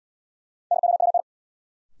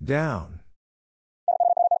Down.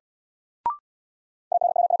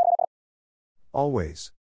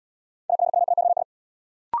 Always.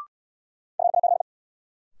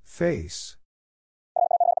 Face.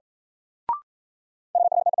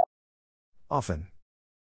 Often.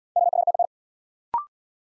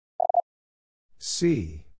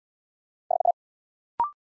 See.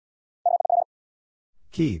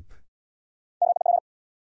 Keep.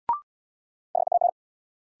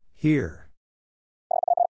 Here.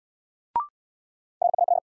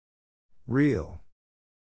 Real.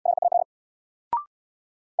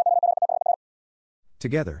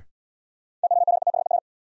 Together.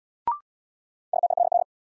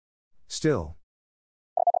 Still.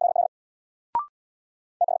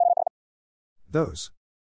 Those.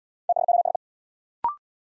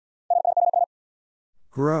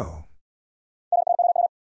 Grow.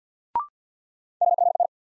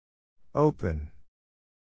 Open.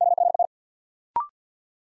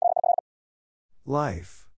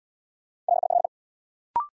 Life.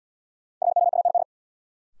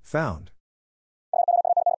 Found.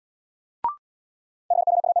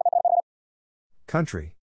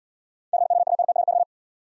 Country.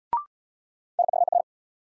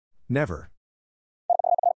 Never.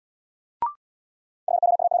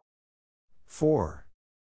 For.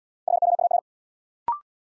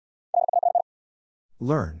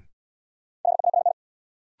 Learn.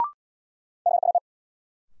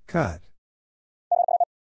 Cut.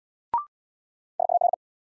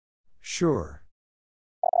 Sure.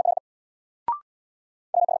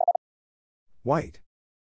 White.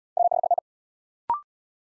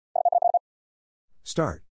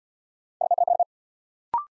 Start.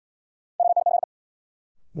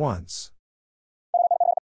 Once.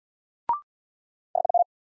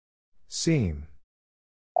 Seam.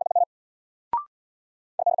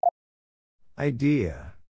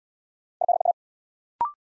 Idea.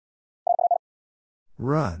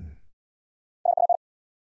 Run.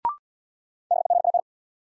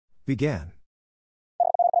 Began.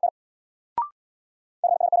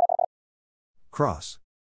 Cross.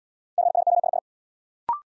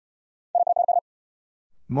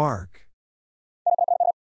 Mark.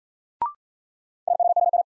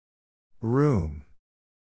 Room.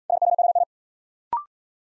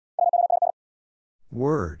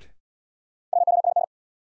 Word.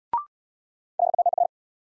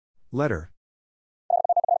 Letter.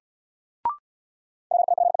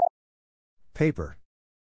 Paper.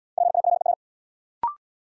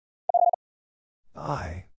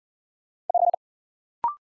 I.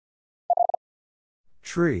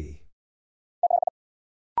 Tree.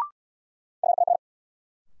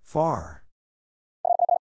 Far.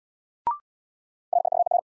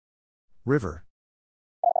 River.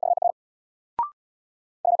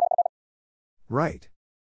 Right.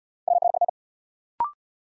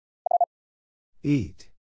 Eat.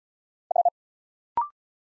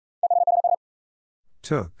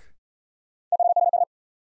 Took.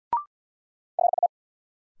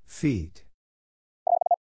 Feet.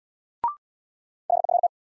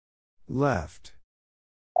 Left.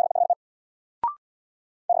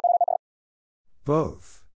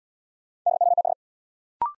 Both.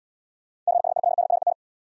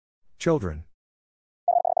 Children.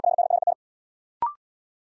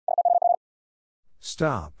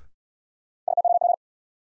 Stop.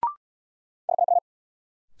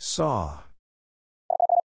 Saw.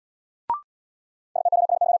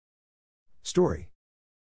 Story.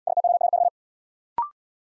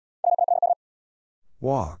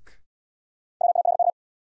 Walk.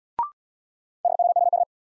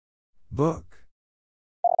 Book.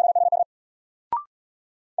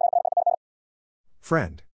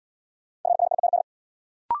 Friend.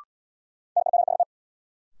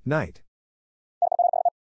 Night.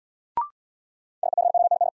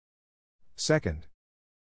 Second.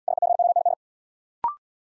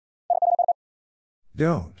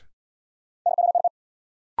 Don't.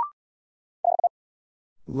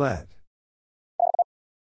 Let.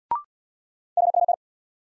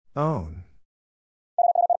 Own.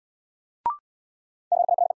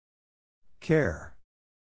 Care.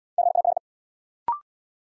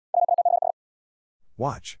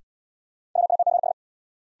 Watch.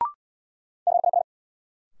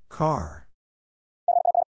 Car.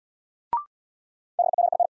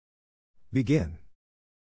 Begin.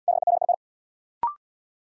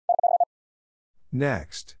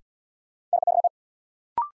 Next.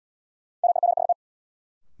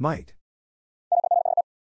 Might.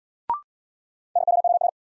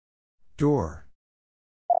 Door.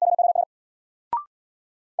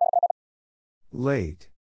 Late.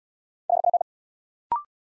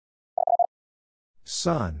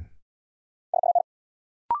 Sun.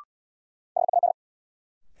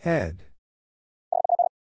 Head.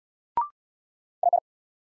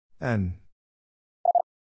 An.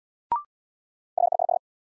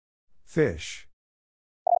 Fish.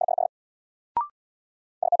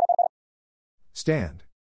 Stand.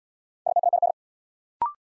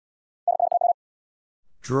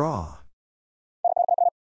 Draw.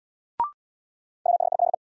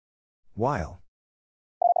 While.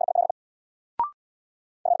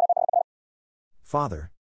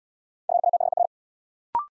 Father.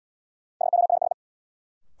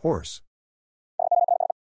 Horse.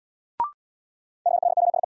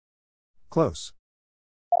 Close.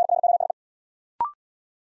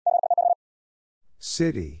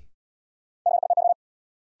 City.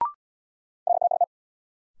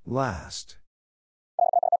 Last.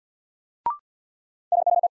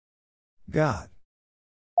 Got.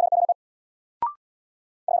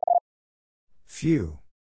 Few.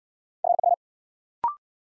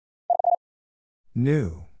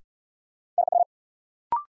 New.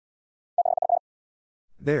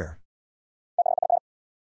 There.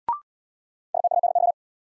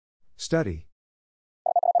 Study.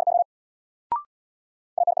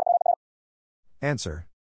 Answer.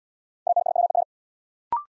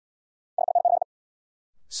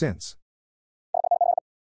 Since.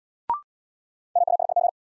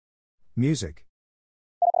 Music.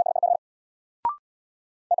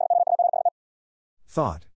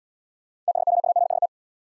 Thought.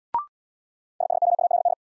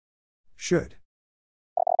 Should.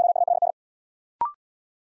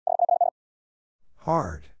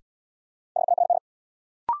 Hard.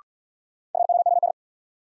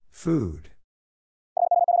 Food.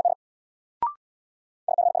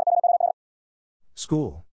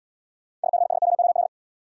 School.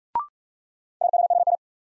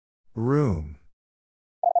 Room.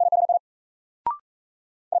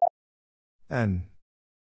 An.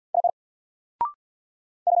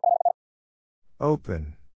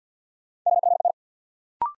 Open.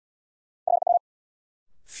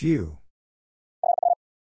 Few.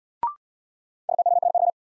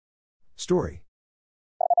 Story.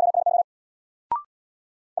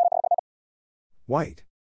 White.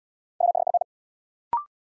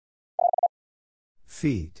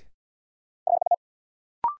 Feet.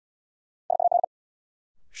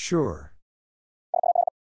 Sure.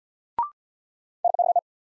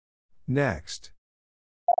 Next.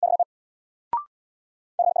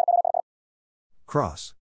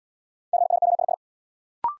 Cross.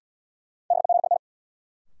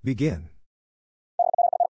 Begin.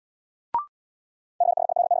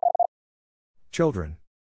 Children.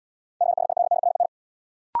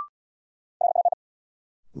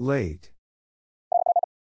 Late.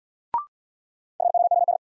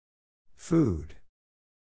 Food.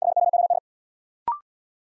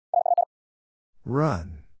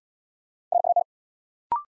 Run.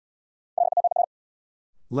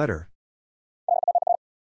 Letter.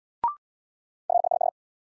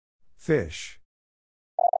 Fish.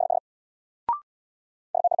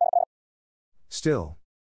 Still.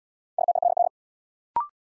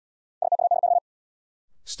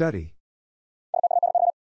 Study.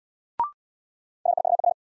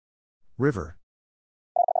 River.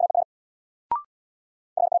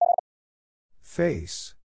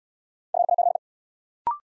 Face.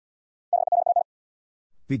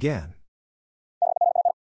 Began.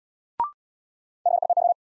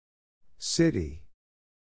 City.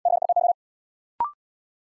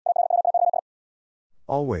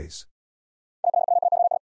 Always.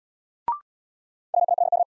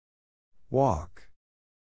 Walk.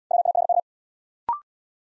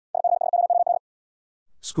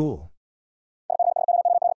 School.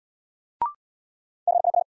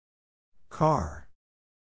 Car.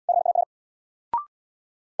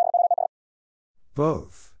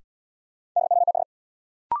 Both.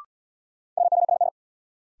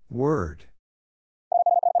 Word.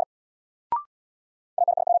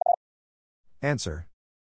 Answer.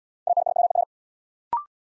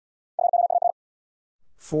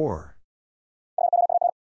 For.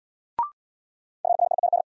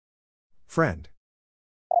 Friend.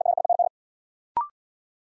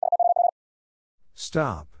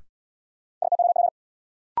 Stop.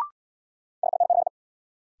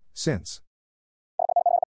 Since.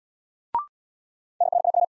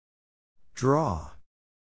 Draw.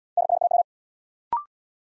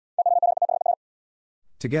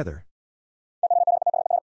 Together.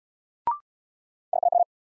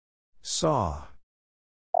 Saw.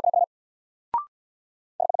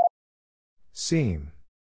 Seam.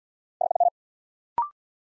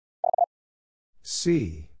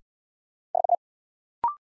 See.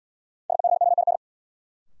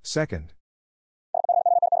 Second.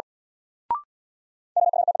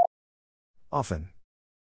 Often.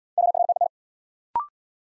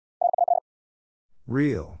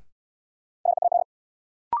 Real.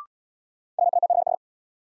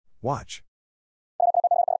 Watch.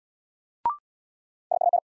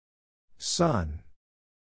 Son.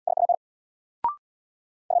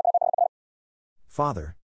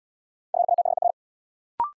 Father.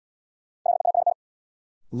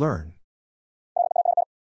 Learn.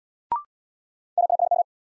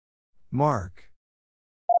 Mark.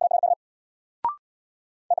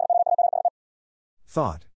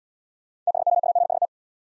 Thought.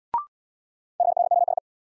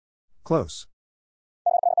 Close.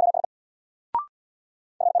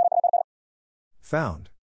 Found.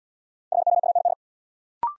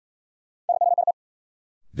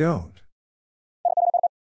 Don't.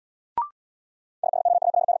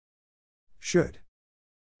 Should.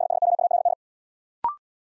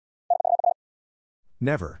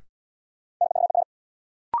 Never.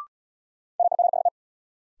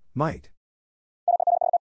 Might.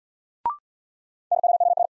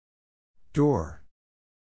 Door.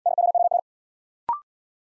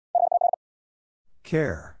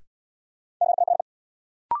 Care.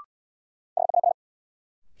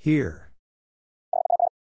 Here.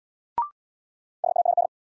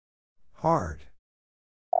 Hard.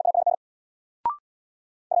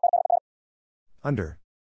 Under.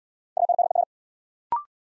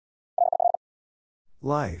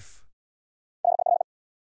 Life.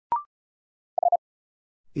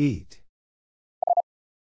 Eat.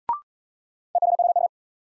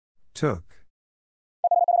 Took.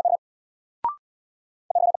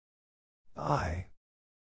 I.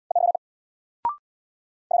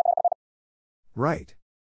 Right.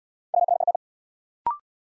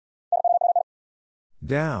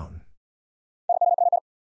 Down.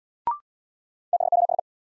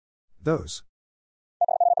 Those.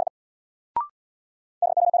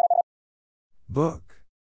 Book.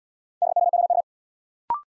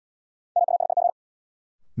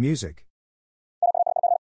 Music.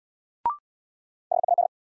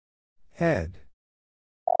 Head.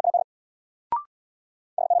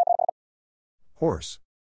 Horse.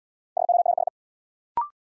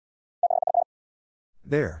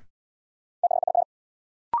 There.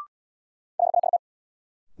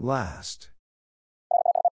 Last.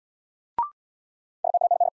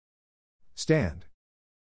 Stand.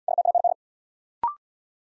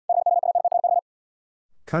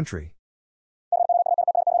 Country.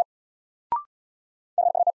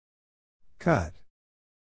 Cut.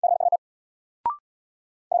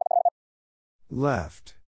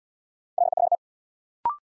 Left.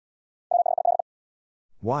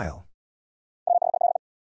 While.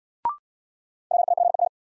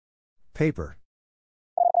 Paper.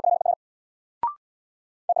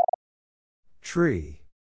 Tree.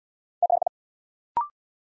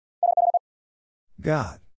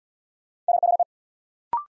 Got.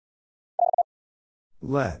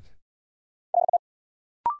 Let.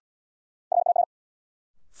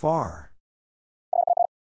 Far.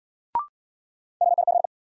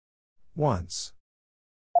 Once.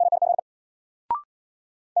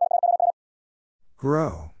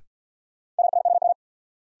 Grow.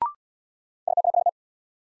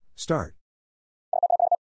 Start.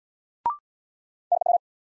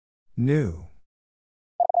 New.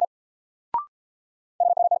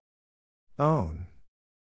 Own.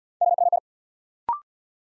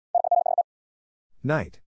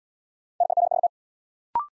 Night.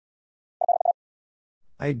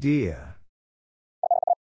 Idea.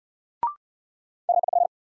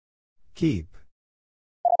 Keep.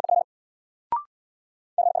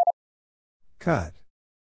 Cut.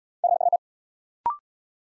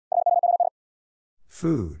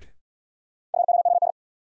 Food.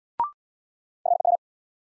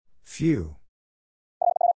 Few.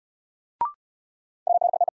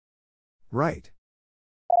 Right.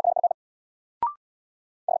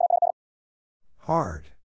 Hard.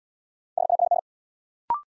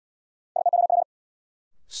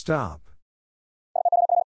 Stop.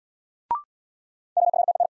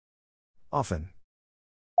 Often.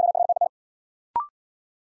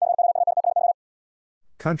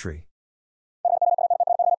 Country.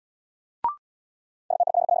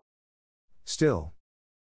 Still.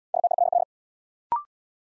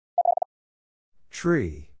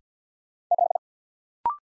 Tree.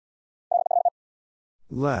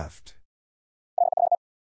 Left.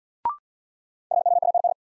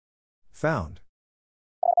 Found.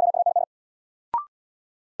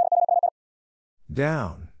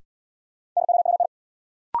 Down.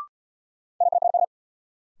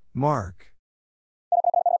 Mark.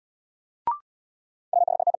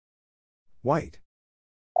 White.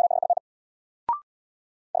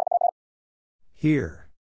 Here.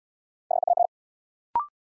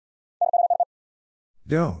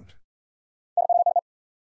 Don't.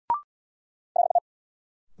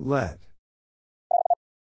 Let.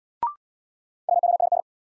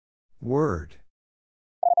 Word.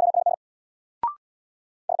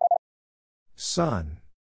 Sun.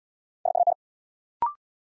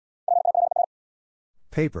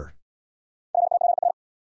 Paper.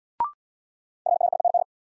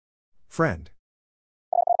 Friend.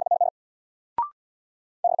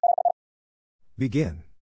 Begin.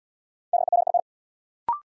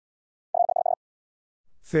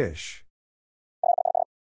 Fish.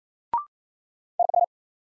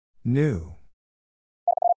 New.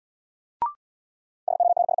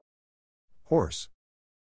 Horse.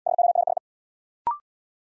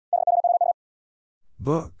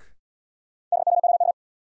 Book.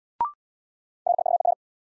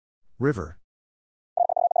 River.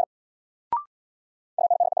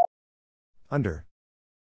 Under.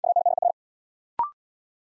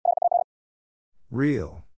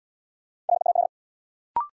 Real.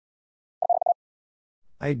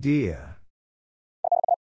 Idea.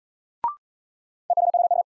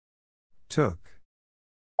 Took.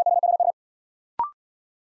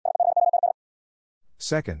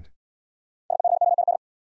 Second.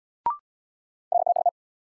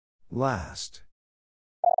 Last.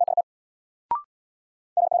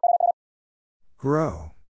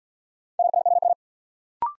 Grow.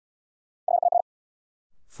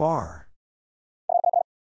 Far.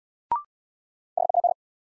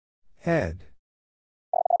 Head.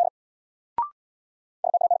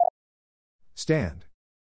 Stand.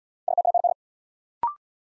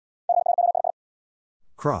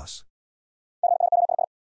 Cross.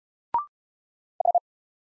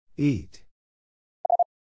 Eat.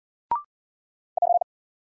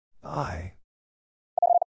 I.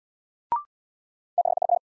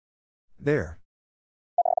 There.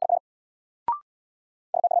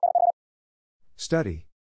 Study.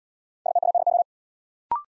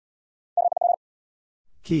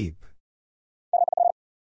 Keep.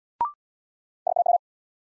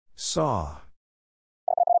 Saw.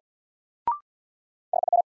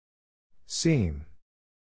 Seam.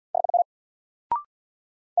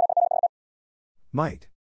 Might.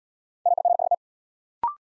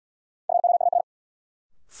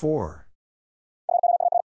 For.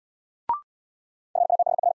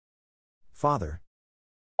 Father.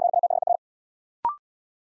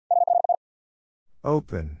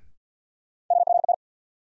 Open.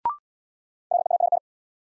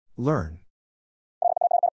 Learn.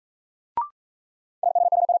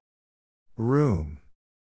 Room.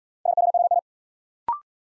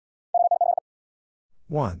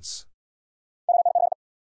 Once.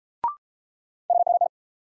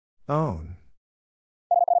 Own.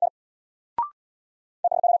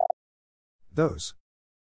 Those.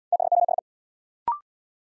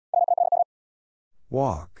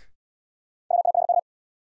 Walk.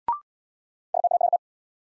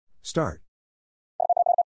 Start.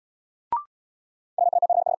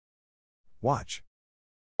 Watch.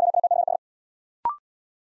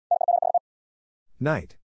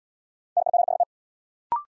 Night.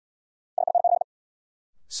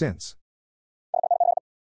 Since.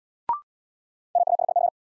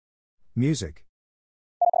 Music.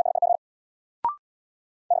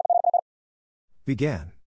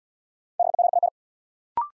 Began.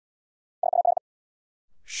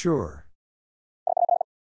 Sure.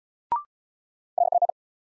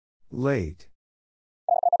 Late.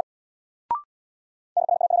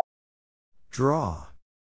 Draw.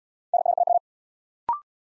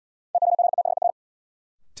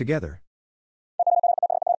 Together.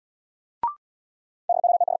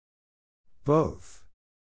 Both.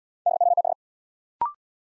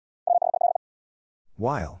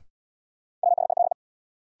 While.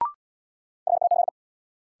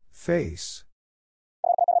 Face.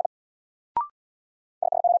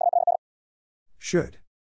 Should.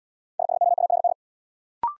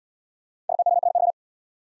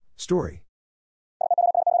 Story.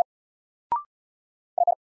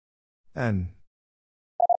 An.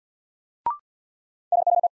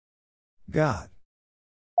 Got.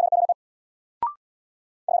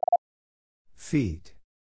 Feet.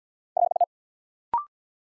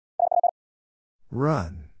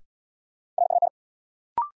 Run.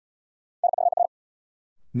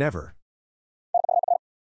 Never.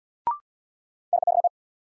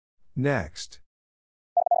 Next.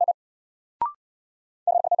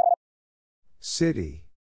 City.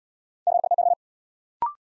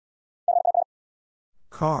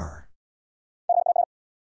 Car.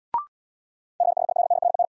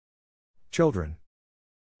 Children.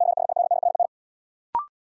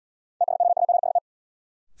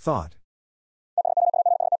 Thought.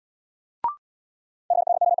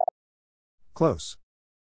 Close.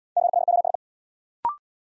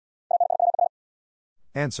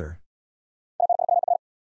 Answer.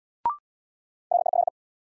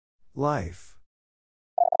 Life.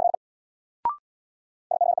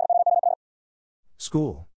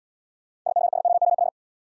 School.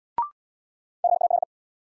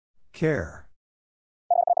 Care.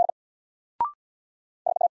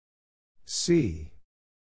 See.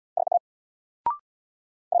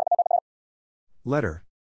 Letter.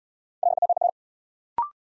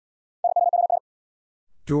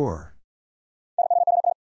 Door.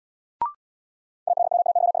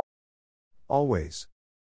 Always.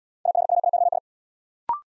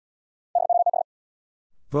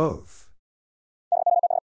 Both.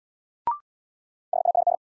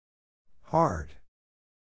 Hard.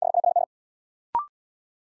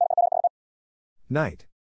 Night.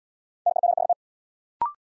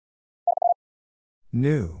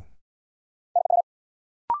 New.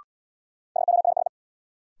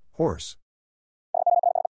 Horse.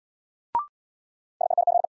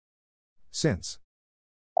 Since.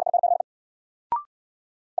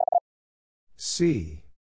 See.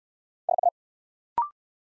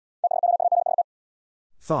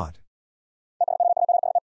 Thought.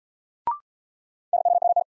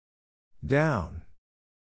 Down.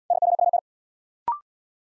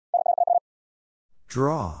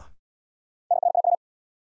 Draw.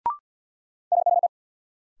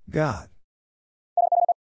 Got.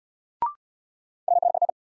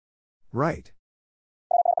 Right.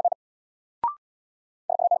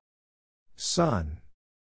 Sun.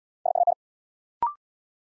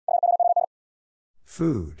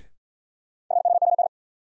 Food.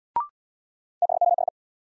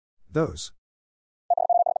 Those.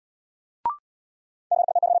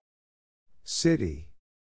 City.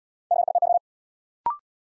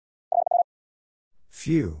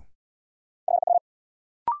 Few.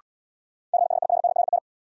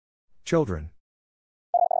 Children.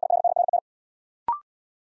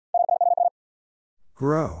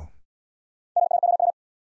 Grow.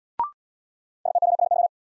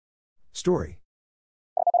 Story.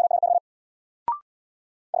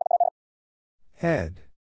 Head.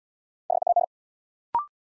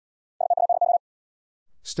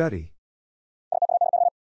 Study.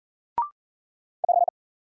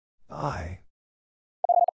 I.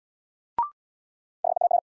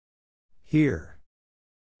 Here.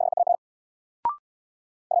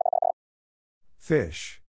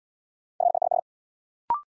 Fish.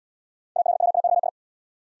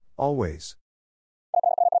 Always.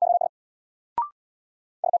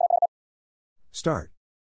 Start.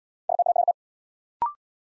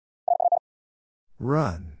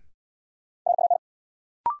 Run.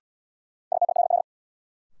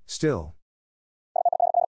 Still.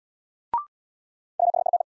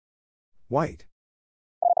 White.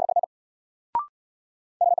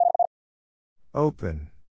 Open.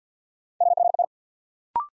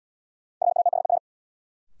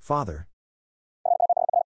 Father.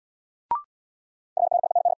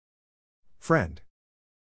 Friend.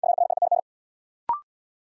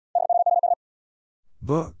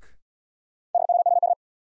 Book.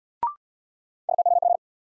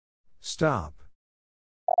 Stop.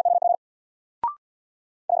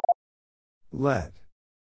 Let.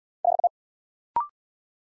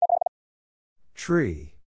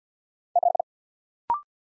 Tree.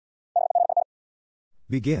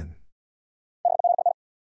 Begin.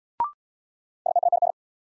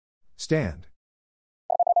 Stand.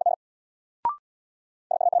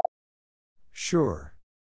 Sure.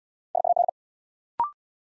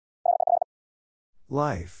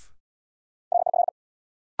 Life.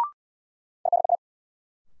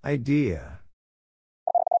 Idea.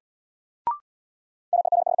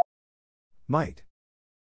 Might.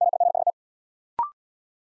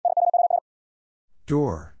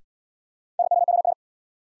 Door.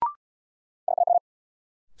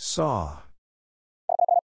 Saw.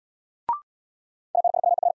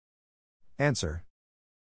 Answer.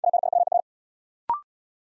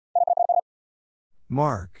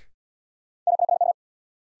 Mark.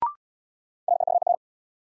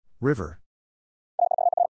 River.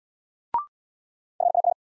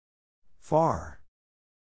 Far.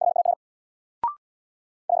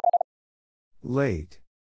 Late.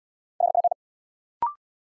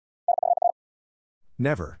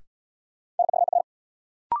 Never.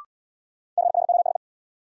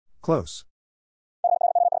 Close.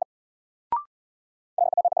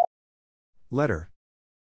 Letter.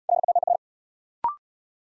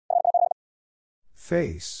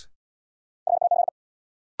 Face.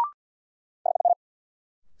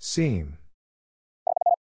 Seam.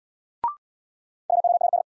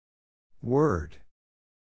 Word.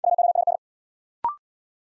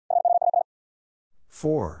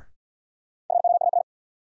 4.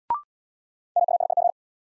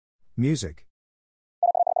 Music.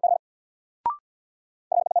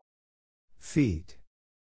 Feet.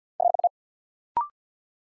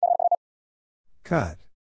 Cut.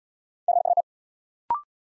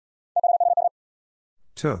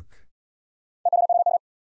 Took.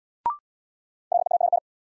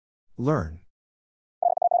 Learn.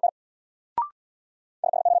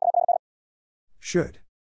 Should.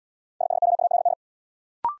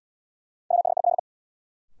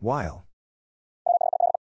 While.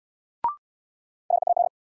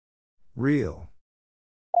 Real.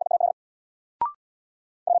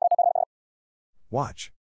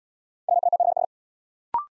 Watch.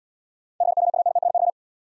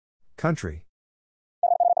 Country.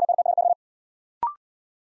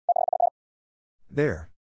 There.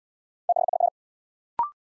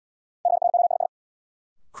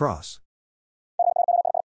 Cross.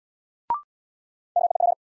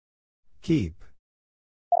 Keep.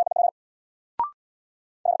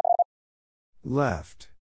 Left.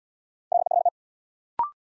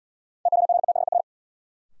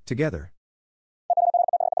 Together.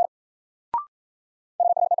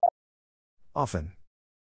 Often.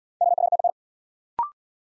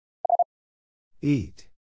 Eat.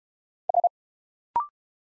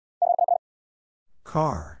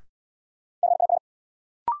 Car.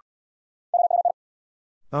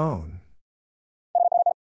 Own.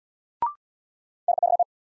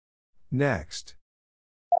 Next.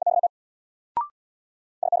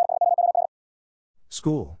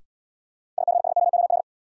 School.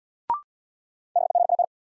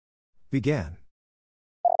 Began.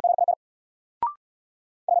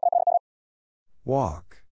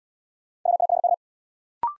 Walk.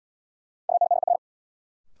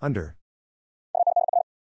 Under.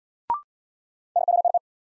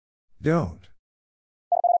 Don't.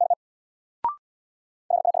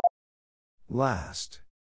 Last.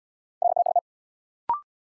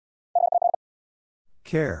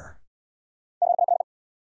 Care.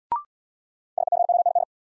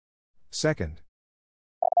 Second.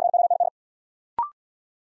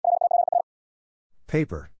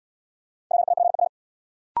 Paper.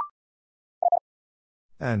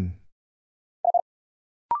 An.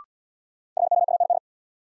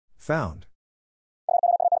 Found.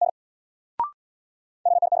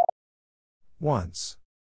 Once.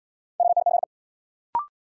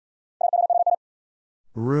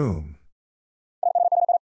 Room.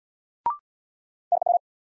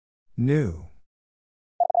 New.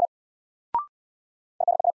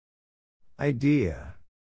 Idea.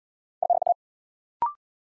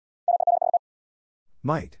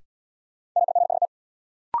 Might.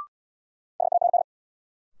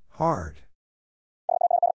 Hard.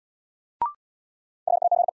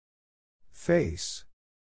 Face.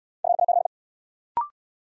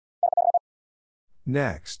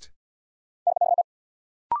 Next.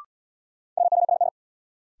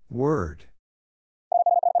 Word.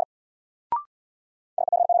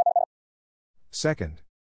 Second.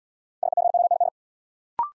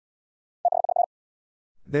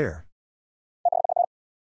 There.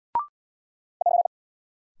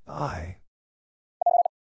 I.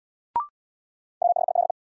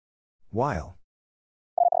 While.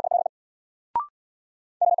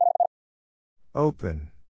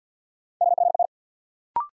 Open.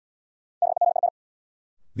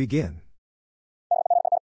 Begin.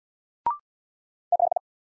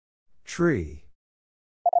 Tree.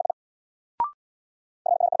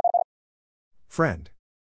 Friend.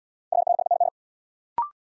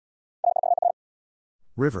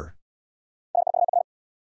 River.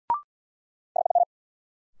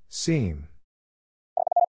 Seam.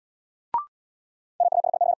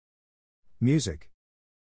 Music.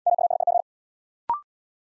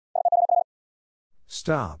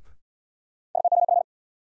 Stop.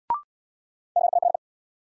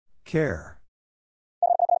 Care.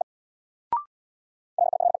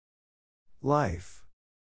 Life.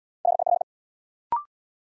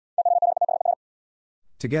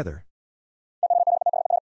 Together.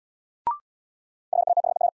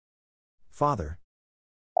 Father.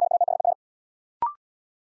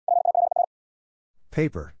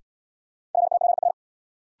 Paper.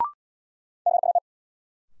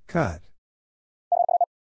 Cut.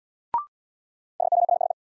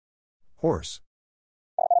 Horse.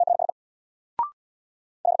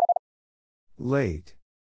 Late.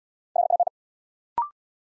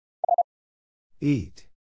 Eat.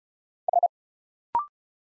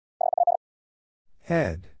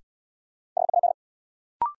 Head.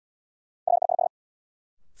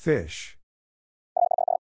 Fish.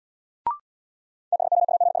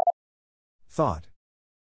 Thought.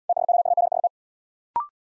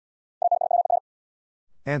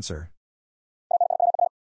 Answer.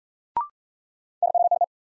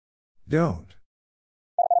 Don't.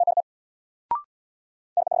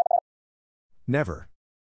 Never.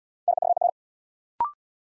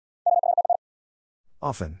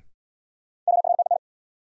 Often.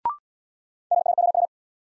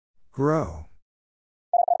 Grow.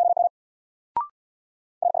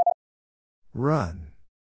 Run.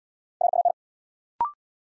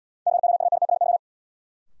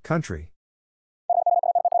 Country.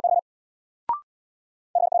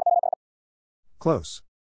 Close.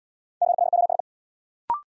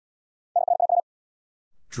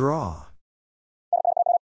 Draw.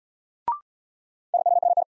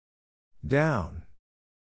 Down.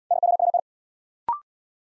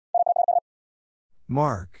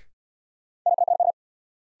 Mark.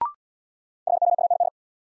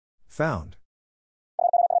 Found.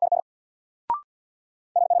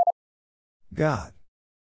 Got.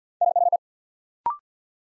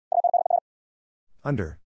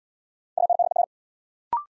 Under.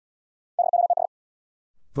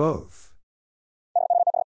 Both.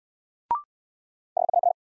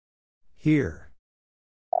 Here.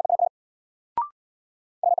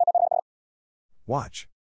 Watch.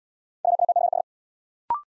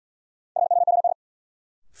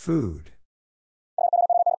 Food.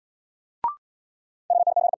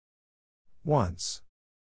 Once.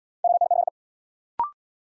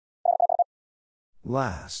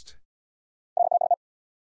 Last.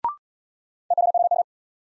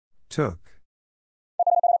 Took.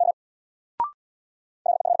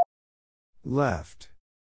 Left.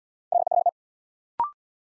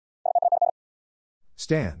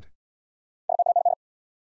 Stand.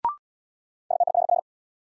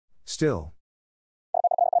 Still.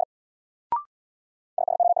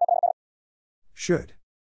 Should.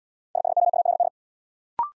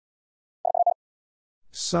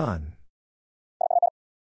 Sun.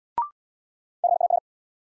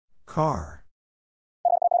 Car.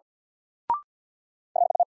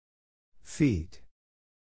 Feet.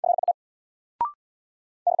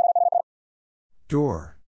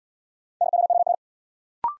 Door.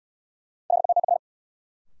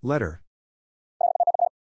 Letter.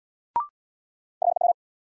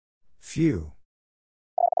 Few.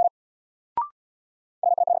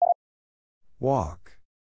 Walk.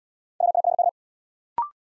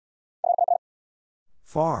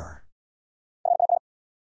 Far.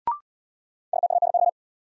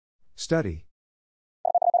 Study.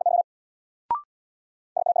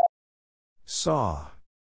 Saw.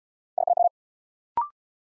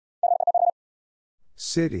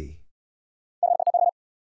 City.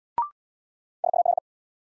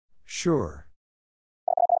 Sure.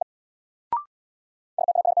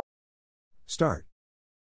 Start.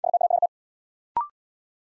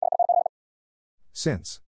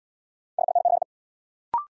 Since.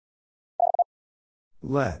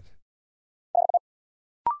 Let.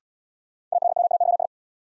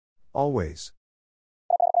 Always.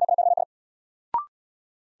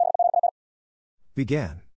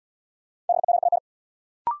 Began.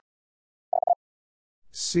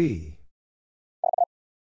 See.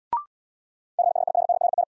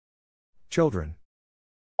 Children.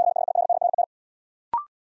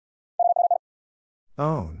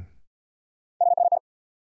 Own.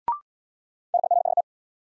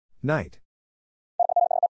 Night.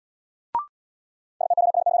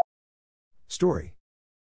 Story.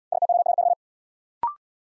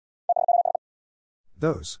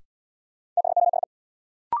 Those.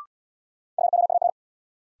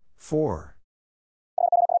 For.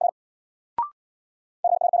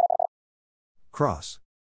 Cross.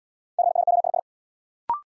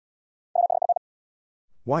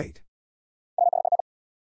 White.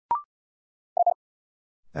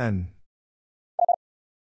 An.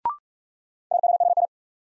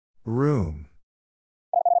 Room.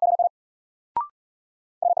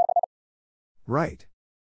 Right.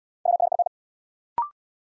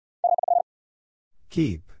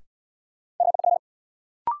 Keep.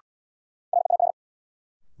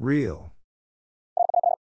 Real.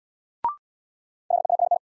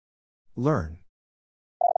 Learn.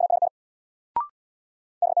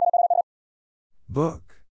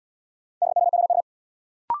 Book.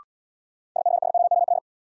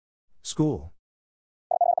 School.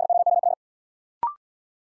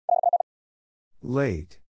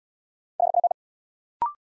 Late.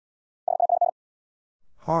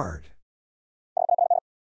 Hard.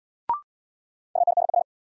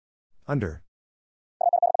 Under.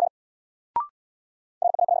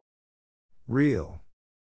 Real.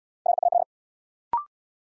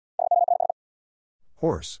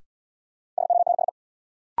 Horse.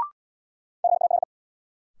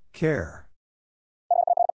 Care.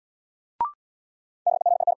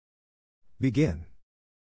 Begin.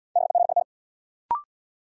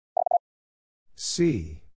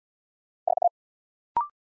 See.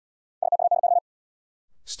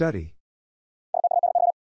 Study.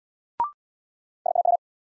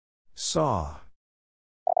 Saw.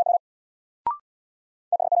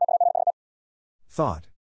 Thought.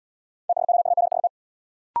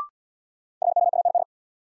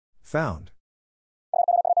 Found.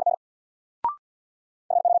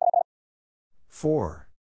 For.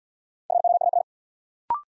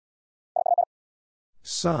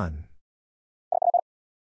 Sun.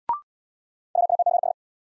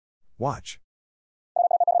 Watch.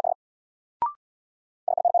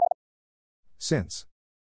 Since.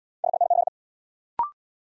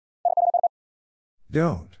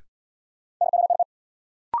 Don't.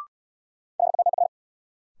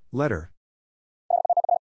 Letter.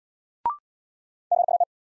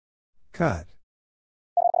 Cut.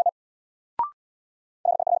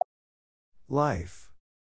 Life.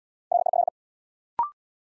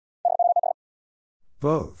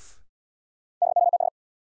 Both.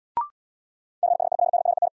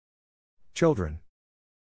 Children.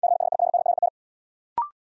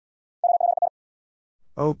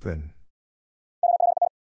 Open.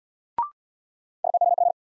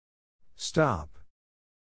 Stop.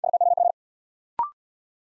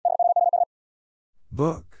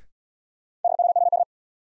 Book.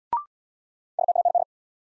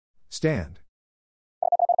 Stand.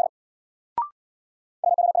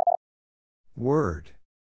 Word.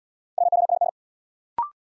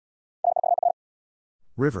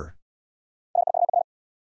 River.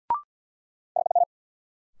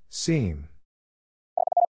 Seam.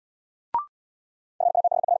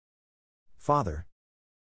 Father.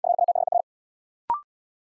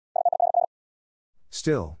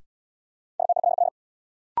 Still.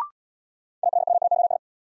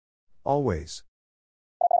 Always.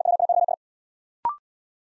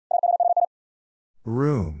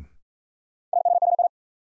 Room.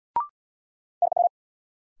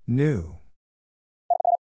 New.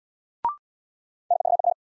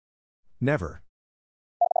 Never.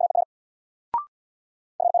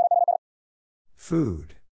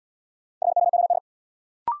 Food.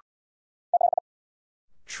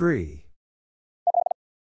 Tree.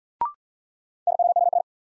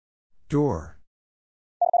 Door.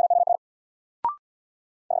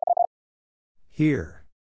 Here.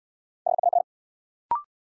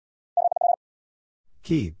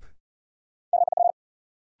 Keep.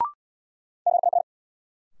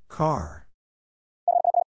 Car.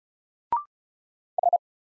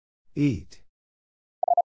 Eat.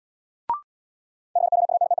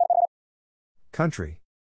 Country.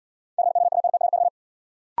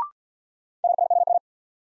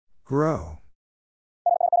 Grow.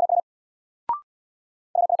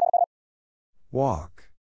 Walk.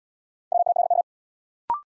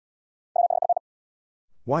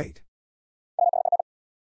 White.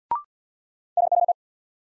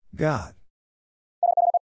 Got.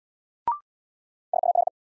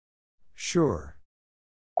 Sure.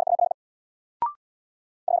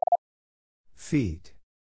 Feet.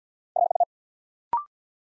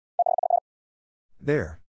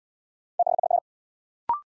 There.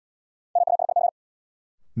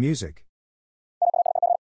 Music.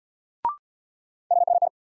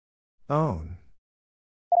 Own.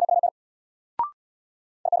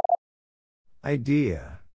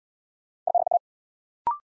 Idea.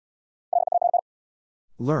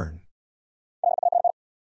 Learn.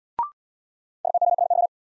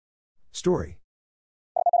 Story.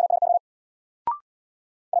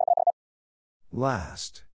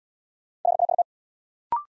 Last.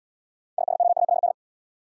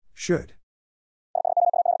 Should.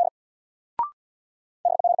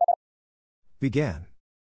 Began.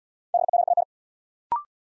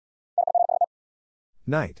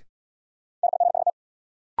 Night.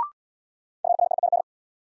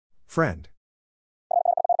 Friend.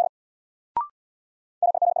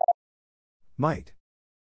 Might.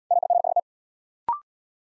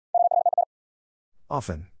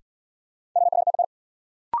 Often.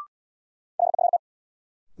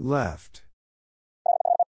 Left.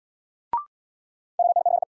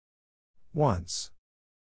 Once.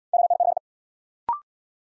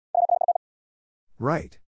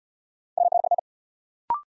 Right.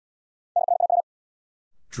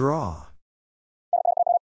 Draw.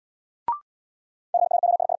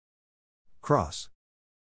 Cross.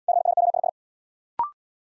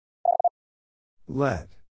 Let.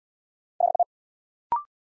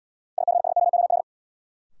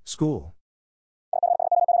 School.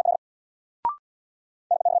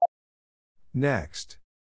 Next.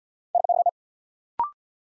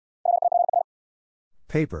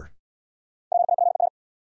 Paper.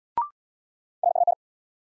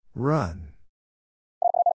 Run.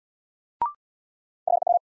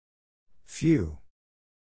 Few.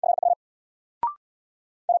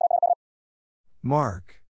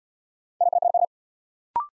 Mark.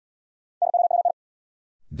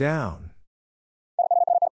 Down.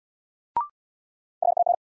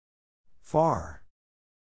 Far.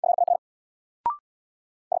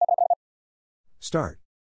 Start.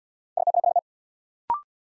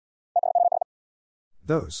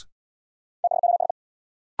 Those.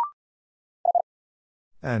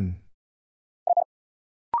 An.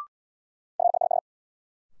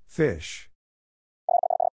 Fish.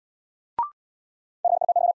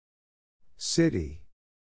 City.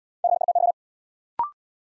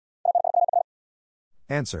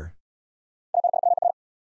 Answer.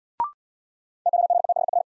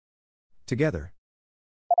 Together.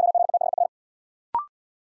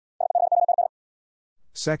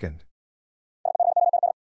 Second.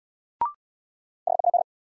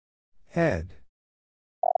 Head.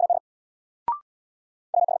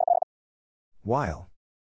 While.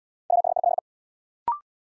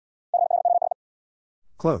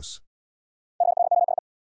 Close.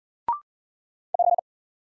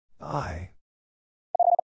 I.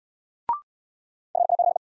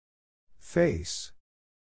 Face.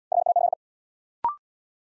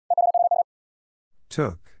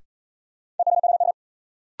 Took.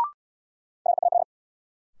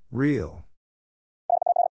 Real.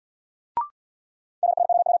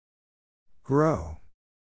 Grow.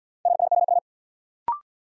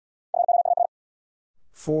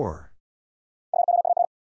 For.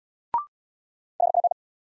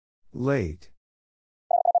 Late.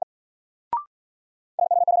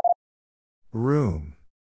 Room.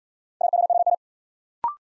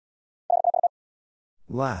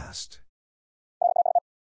 Last.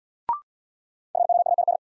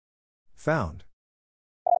 Found.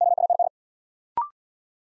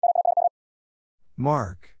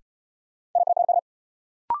 Mark.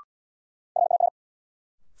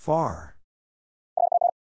 Far.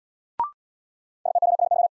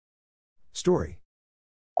 Story.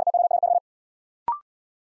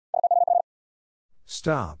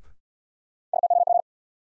 Stop.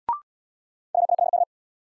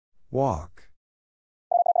 Walk.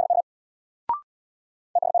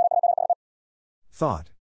 Thought.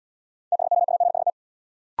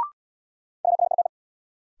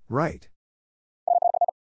 Right.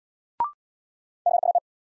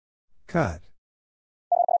 Cut.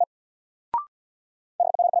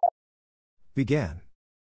 Began.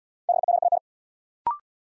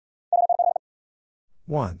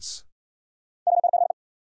 Once.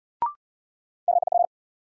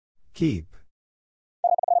 Keep.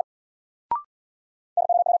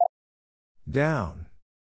 Down.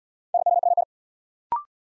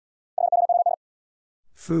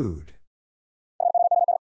 Food.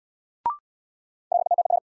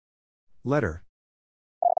 Letter.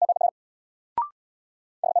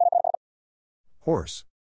 Horse.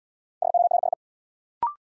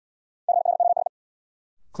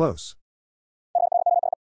 Close.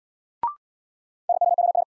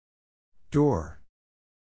 Door.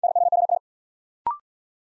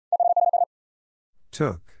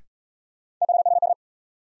 Took.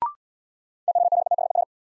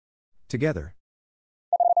 Together.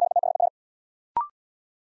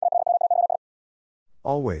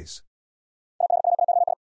 Always.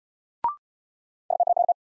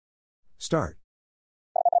 Start.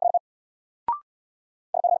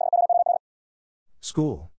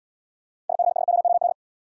 School.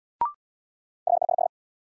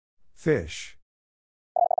 Fish.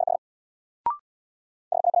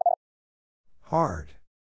 Hard.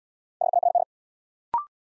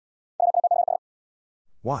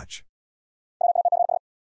 Watch.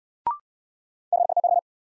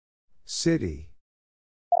 City.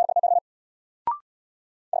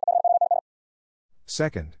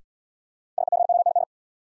 Second.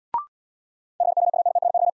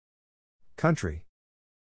 Country.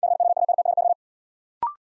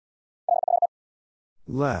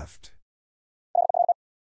 Left.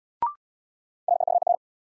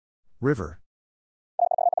 River.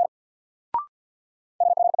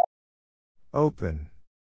 Open.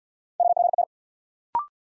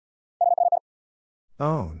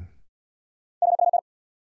 Own.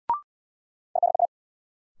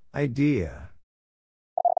 Idea.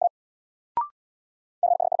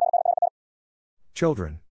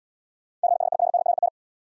 Children.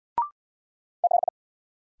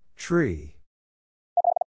 Tree.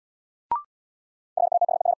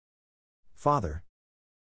 Father.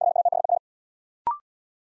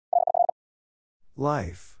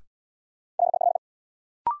 Life.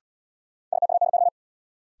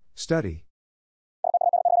 Study.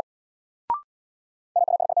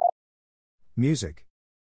 Music.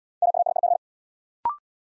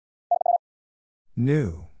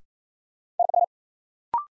 New.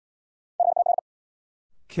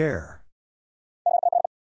 Care.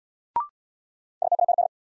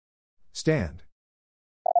 Stand.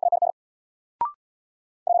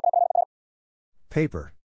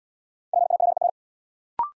 Paper.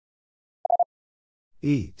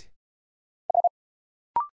 Eat.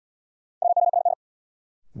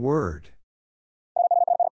 Word.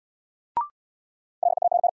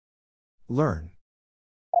 Learn.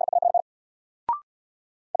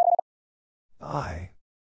 I.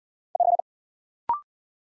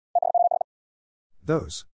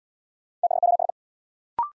 Those.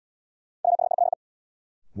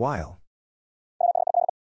 While.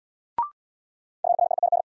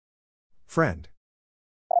 Friend.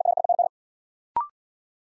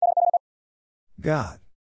 God.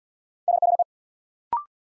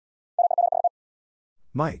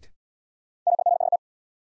 Might.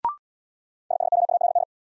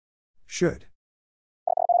 Should.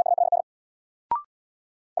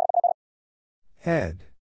 Head.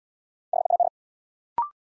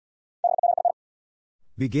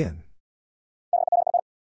 Begin.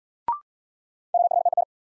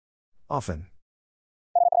 Often.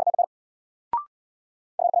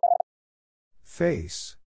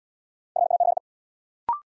 Face.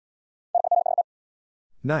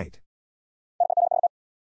 Night.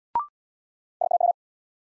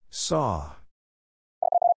 Saw.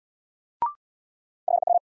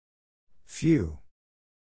 Few.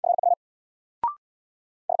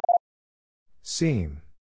 Seem.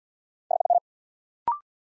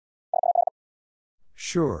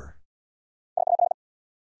 Sure.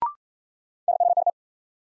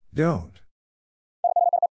 Don't.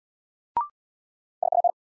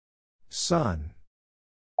 Sun.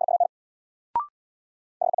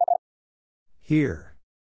 Here.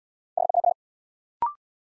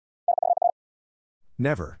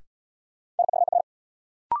 Never.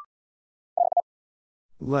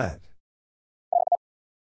 Let.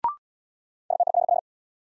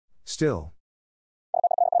 Still.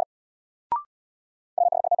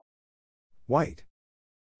 White.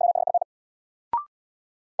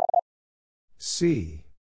 See.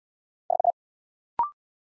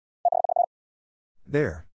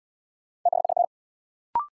 There.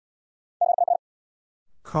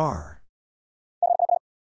 Car.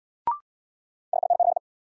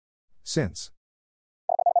 Since.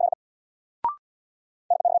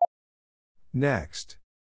 Next.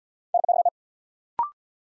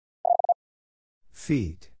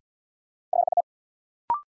 Feet.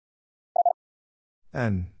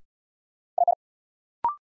 An.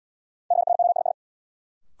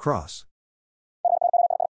 Cross.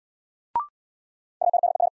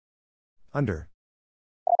 Under.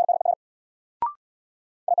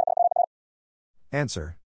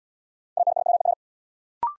 Answer.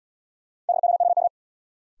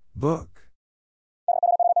 Book.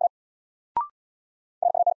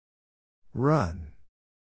 Run.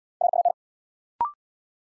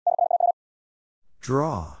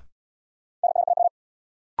 Draw.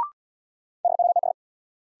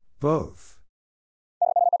 Both.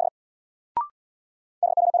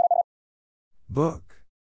 Book.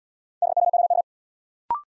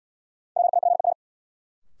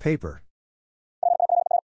 Paper.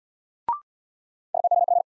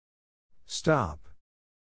 Stop.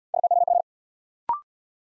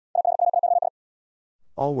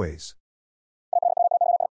 Always.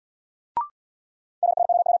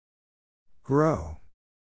 Grow.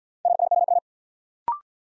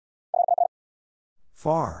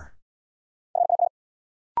 Far.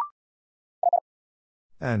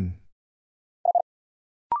 An.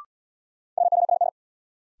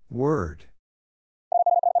 Word.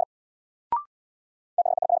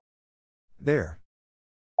 There.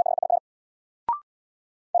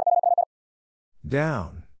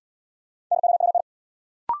 Down.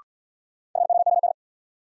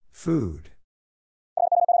 Food.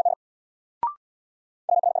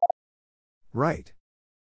 Right.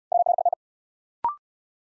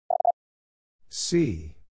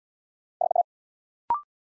 See.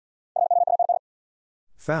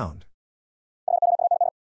 Found.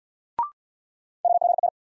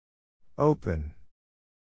 Open.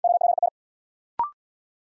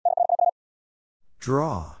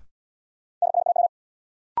 Draw.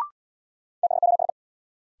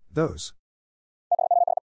 Those.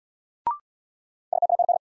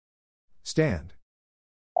 Stand.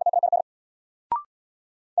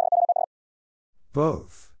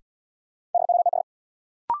 Both.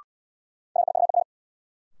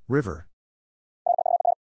 River.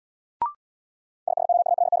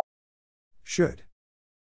 Should.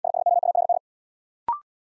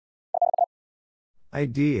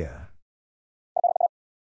 Idea.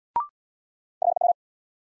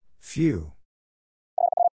 Few.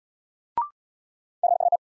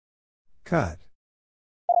 Cut.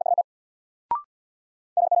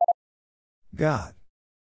 Got.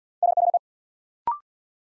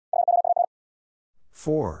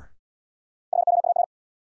 For.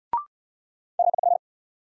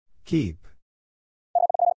 Keep.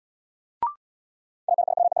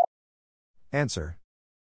 Answer.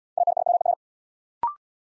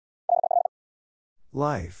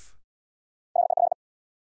 Life.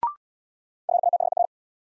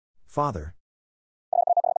 Father.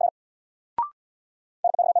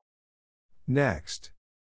 Next.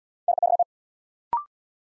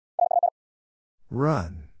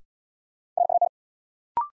 Run.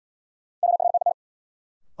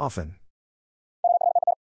 Often.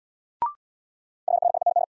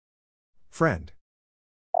 Friend.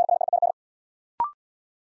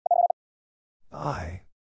 I.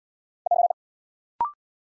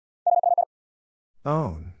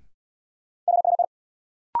 Own.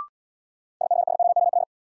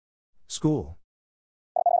 School.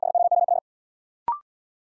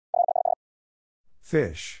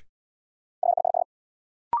 Fish.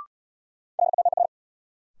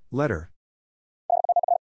 Letter.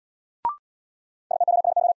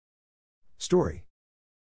 Story.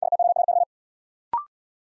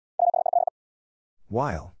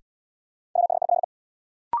 While.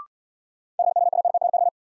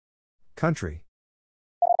 Country.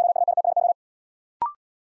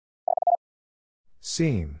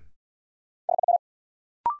 Seam.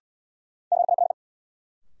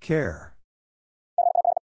 Care.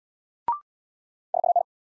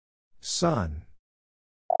 Sun.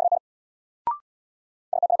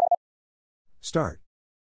 Start.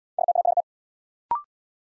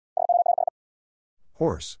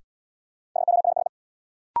 Horse.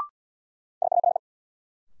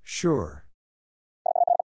 Sure.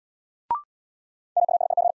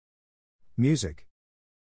 Music.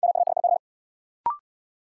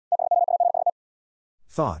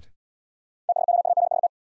 Thought.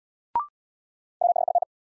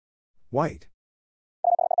 White.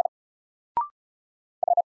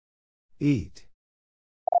 Eat.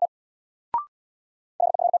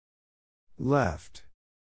 Left.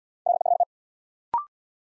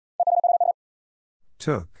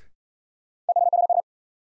 Took.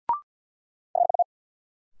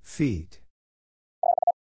 Feet.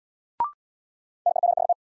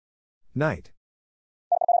 Night.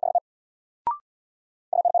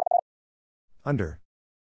 Under.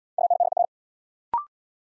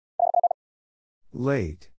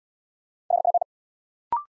 Late.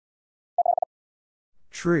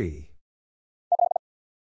 Tree.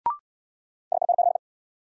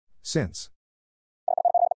 Since.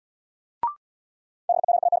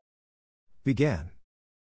 Began.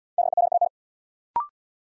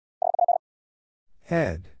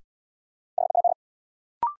 Head.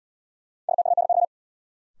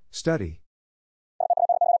 Study.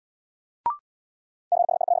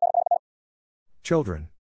 Children.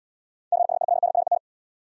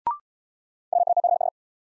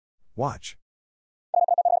 Watch.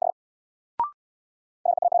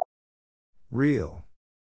 Real.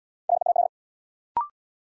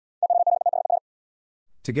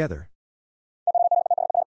 Together.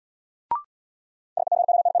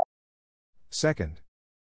 Second.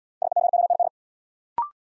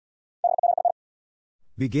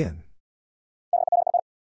 Begin.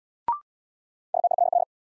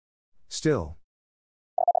 Still.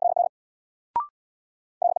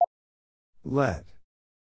 Let.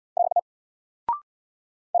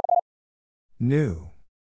 New.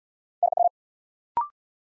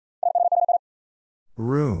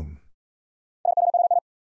 Room.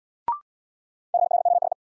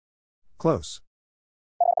 Close.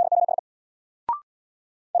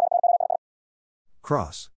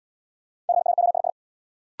 Cross.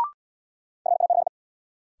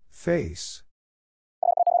 Face.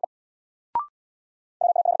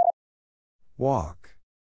 Walk.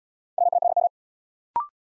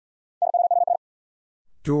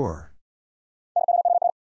 Door.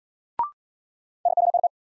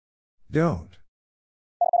 Don't.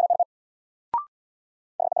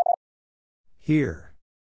 Here.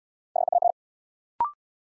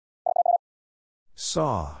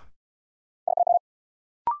 Saw.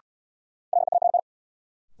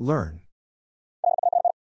 Learn.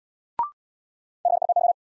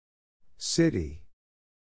 City.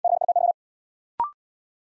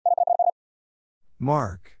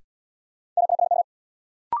 Mark.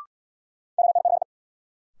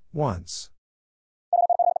 Once.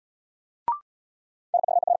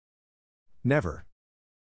 Never.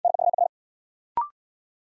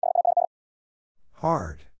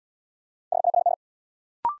 Hard.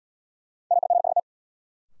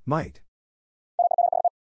 Might.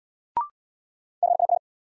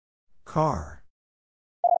 Car.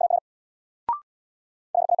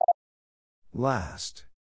 Last.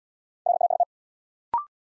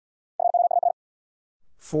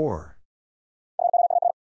 For.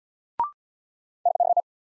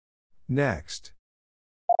 Next.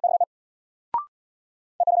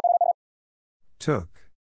 Took.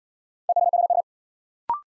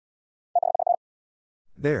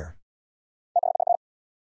 There.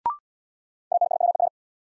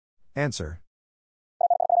 Answer.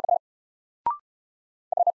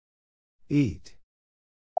 Eat.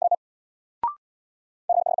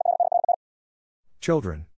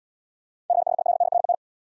 Children.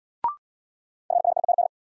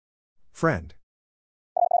 Friend.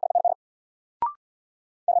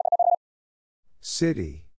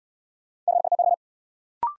 City.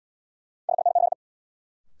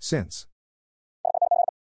 Since.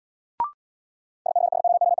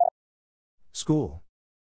 School.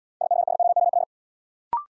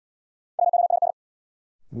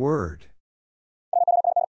 Word.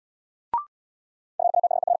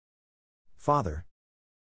 Father.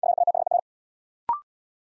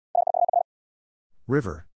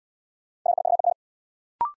 River.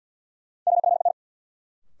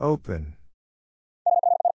 Open.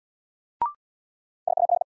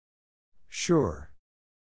 Sure.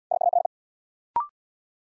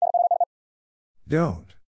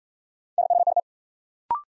 Don't.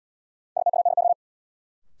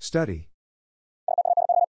 Study.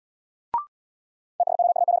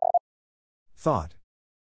 Thought.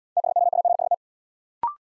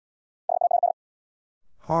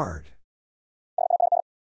 Hard.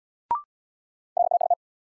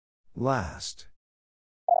 Last.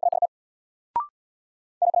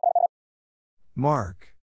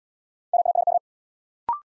 Mark.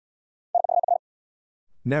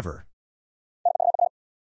 Never.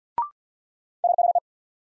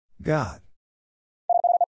 Got.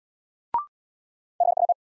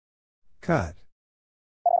 Cut.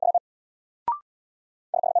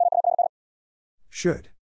 Should.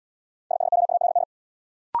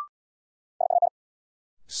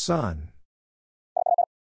 Sun.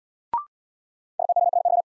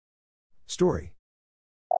 Story.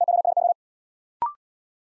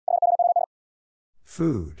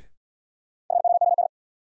 Food.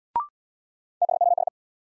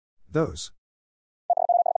 Those.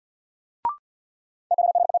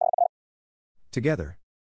 Together.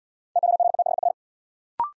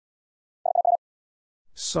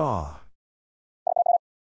 Saw.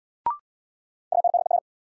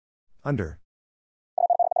 Under.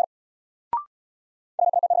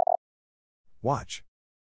 Watch.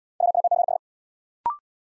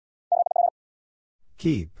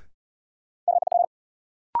 Keep.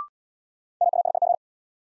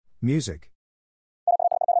 Music.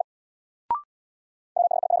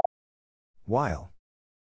 While.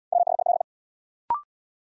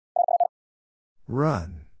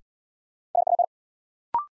 Run.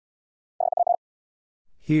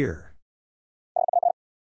 Here.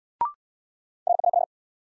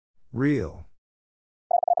 Real.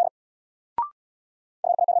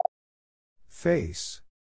 Face.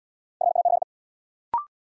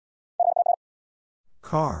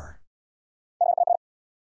 Car.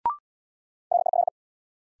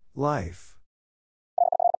 Life.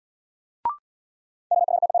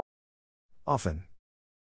 Often.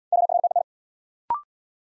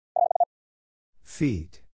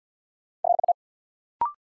 Feet.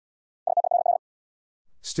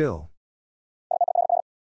 Still.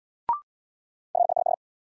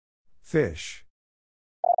 Fish.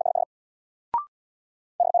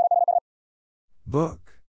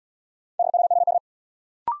 Book.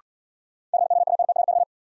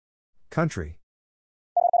 Country.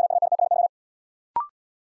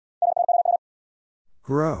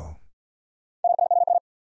 Grow.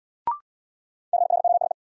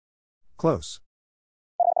 Close.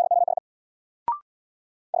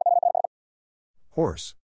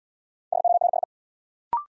 Horse.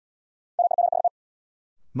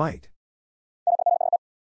 Might.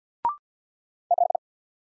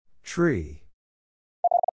 Tree.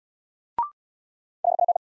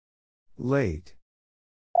 Late.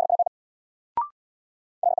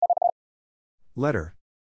 Letter.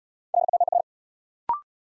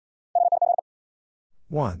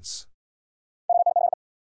 Once.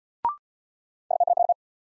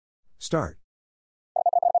 Start.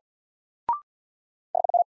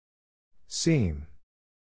 Seam.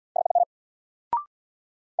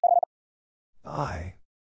 I.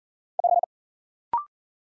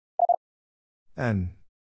 An.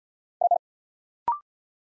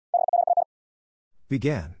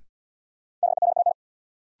 Began.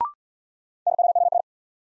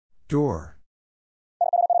 Door.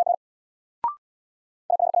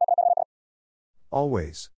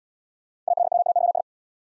 Always.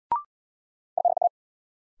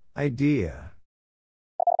 Idea.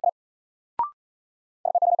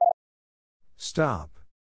 Stop.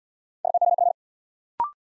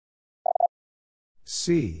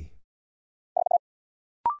 See.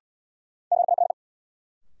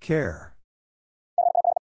 Care.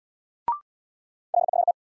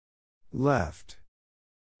 Left.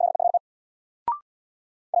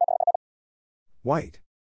 White.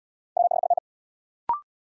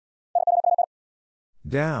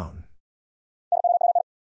 Down.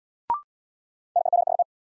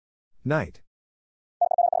 Night.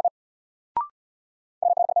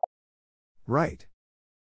 Right.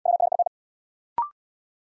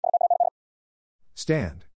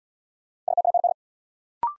 Stand.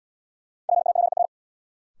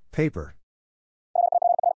 Paper.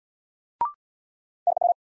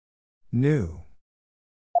 New.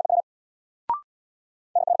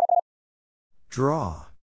 Draw.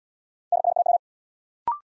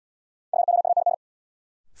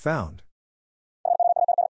 Found.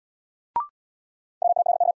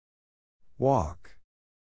 Walk.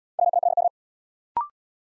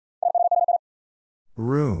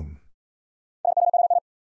 Room.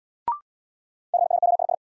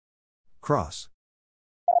 Cross.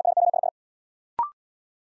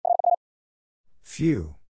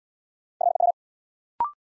 Few.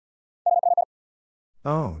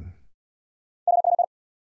 Own.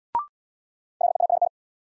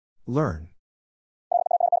 Learn.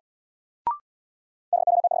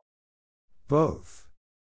 Both.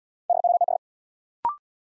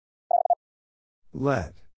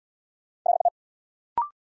 Let.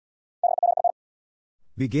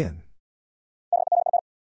 Begin.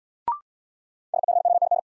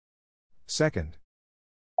 Second.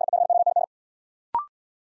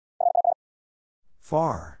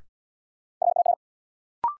 Far.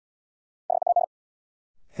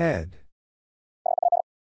 Head.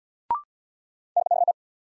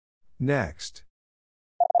 Next.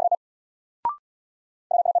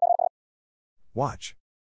 Watch.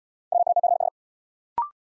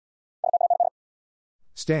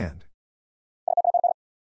 Stand.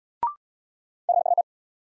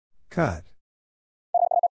 Cut.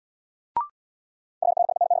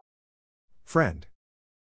 Friend.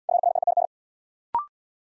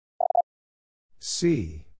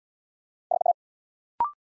 See.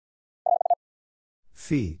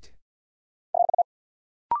 Feet.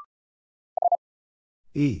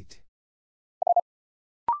 Eat.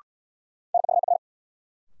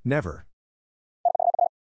 Never.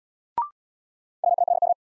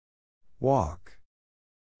 Walk.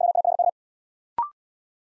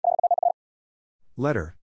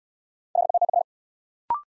 Letter.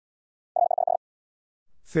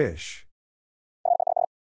 Fish.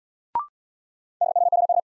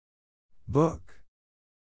 Book.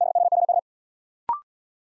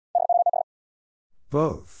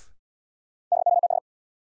 Both.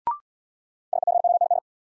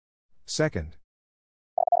 Second.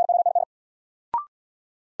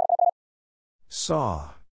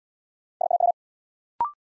 Saw.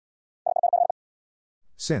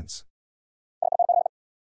 Since.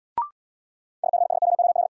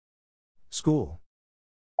 School.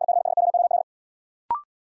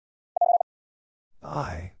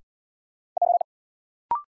 I.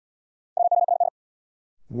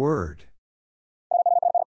 Word.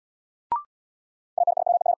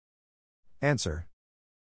 Answer.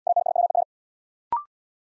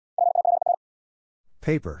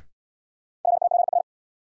 Paper.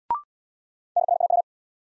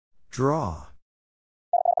 Draw.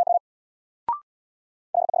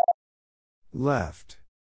 Left.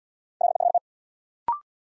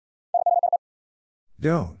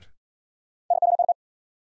 Don't.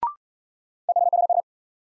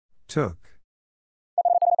 Took.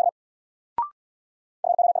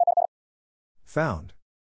 Found.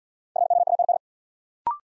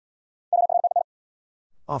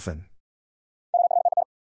 Often.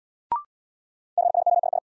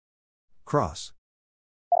 Cross.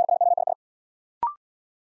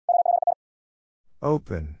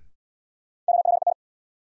 Open.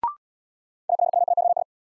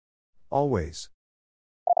 Always.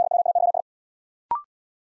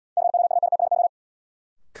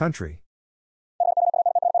 Country.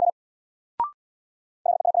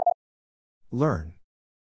 Learn.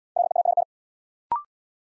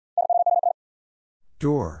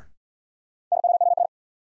 Door.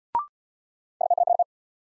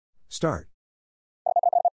 Start.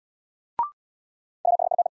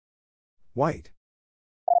 White.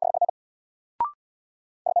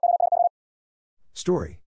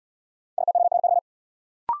 Story.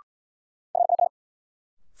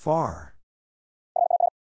 Far.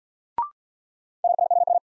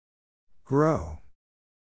 Grow.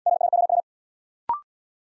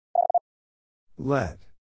 Let.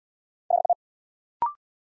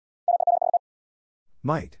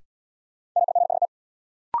 Might.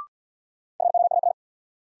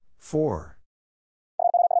 For.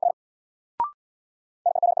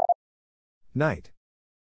 Night.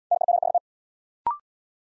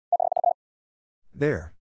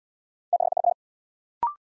 There.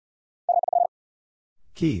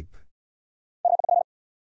 Keep.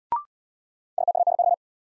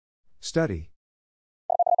 Study.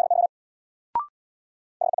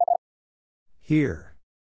 Here.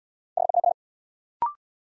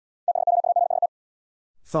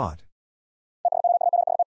 Thought.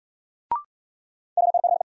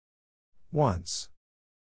 Once.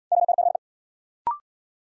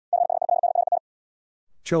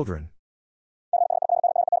 Children.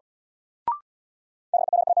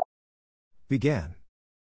 Began.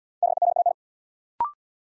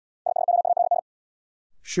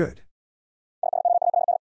 Should.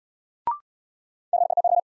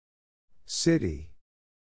 City.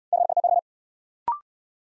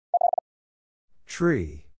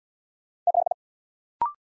 Tree.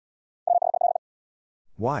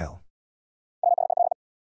 While.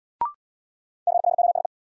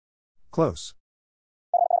 Close.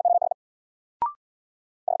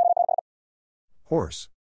 Horse.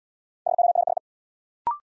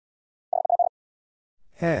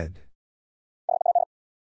 Head.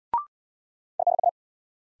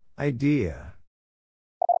 Idea.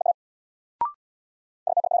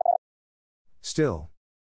 Still.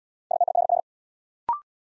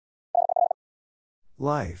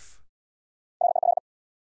 Life.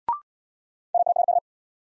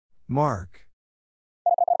 Mark.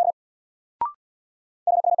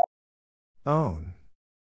 Own.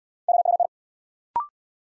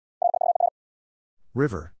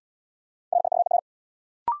 River.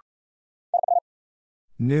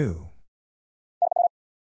 New.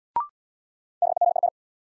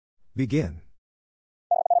 Begin.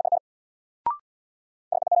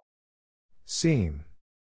 Seam.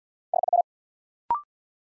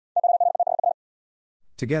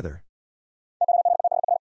 Together.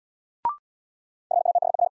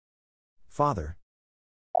 Father.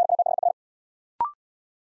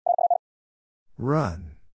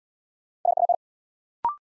 Run.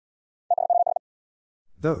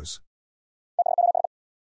 Those.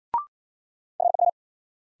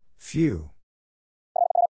 Few.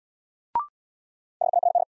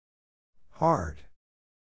 Hard.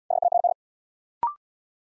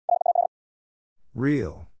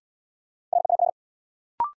 Real.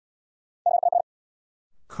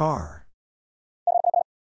 Car.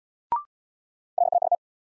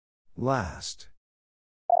 Last.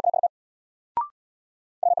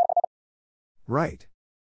 Right.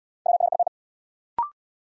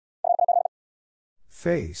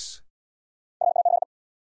 Face.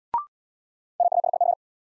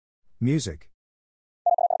 Music.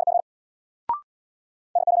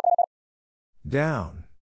 Down.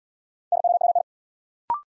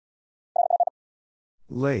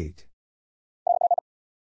 Late.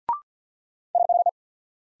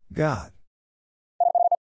 Got.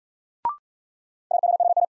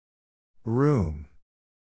 Room.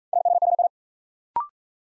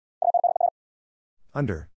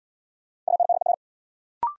 Under.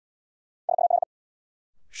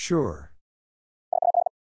 Sure.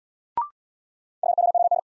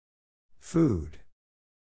 Food.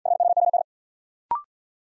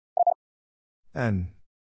 An.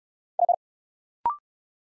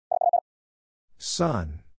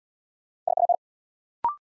 Sun.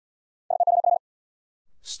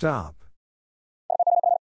 Stop.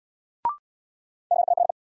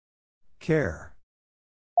 Care.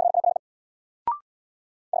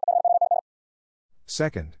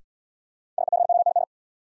 Second.